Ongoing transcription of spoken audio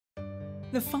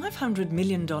The $500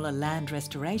 million Land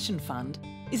Restoration Fund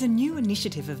is a new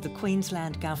initiative of the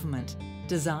Queensland Government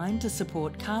designed to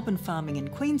support carbon farming in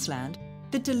Queensland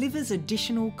that delivers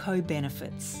additional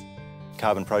co-benefits.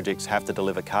 Carbon projects have to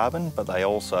deliver carbon, but they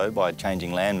also, by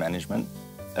changing land management,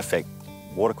 affect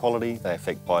water quality, they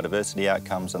affect biodiversity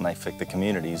outcomes, and they affect the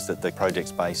communities that the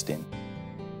project's based in.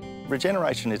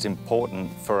 Regeneration is important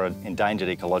for an endangered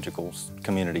ecological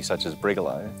community such as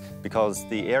brigalow because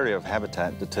the area of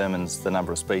habitat determines the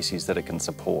number of species that it can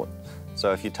support.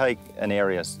 So if you take an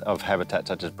area of habitat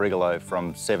such as brigalow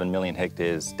from 7 million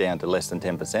hectares down to less than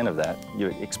 10% of that,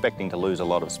 you're expecting to lose a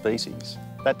lot of species.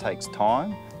 That takes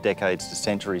time, decades to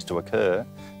centuries to occur,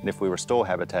 and if we restore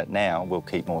habitat now, we'll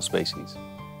keep more species.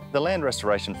 The Land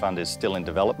Restoration Fund is still in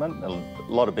development.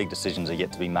 A lot of big decisions are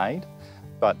yet to be made,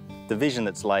 but the vision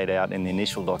that's laid out in the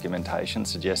initial documentation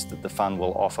suggests that the fund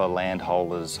will offer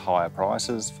landholders higher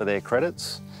prices for their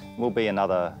credits. We'll be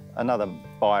another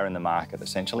buyer in the market,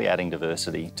 essentially adding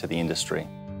diversity to the industry.